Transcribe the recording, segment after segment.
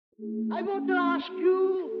I want to ask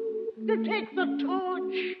you to take the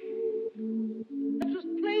torch that was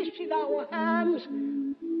placed in our hands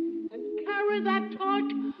and carry that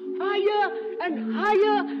torch higher and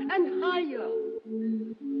higher and higher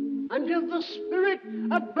until the spirit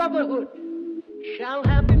of brotherhood shall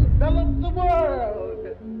have enveloped the world,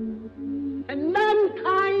 and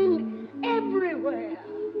mankind everywhere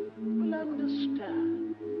will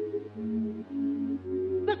understand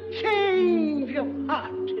the change of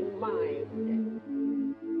heart and mind.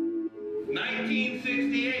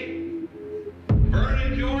 1968,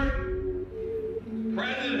 Vernon Jordan,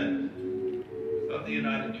 president of the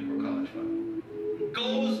United Negro College Fund,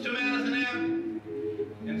 goes to Madison Avenue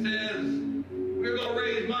and says, we're going to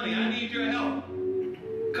raise money. I need your help.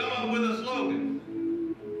 Come up with a slogan.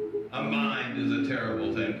 A mind is a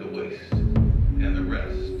terrible thing to waste, and the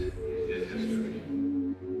rest is history.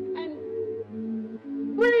 And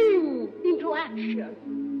bring into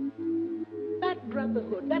action that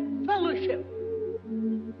brotherhood, that fellowship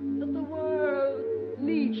that the world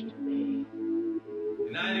needs today. The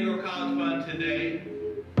United Negro College Fund today is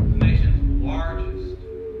the nation's largest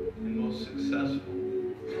and most successful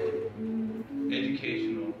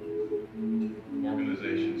educational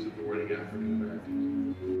organization supporting African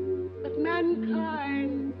Americans. But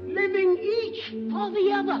mankind living each for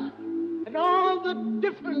the other, and all the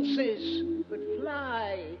differences would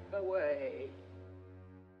fly away.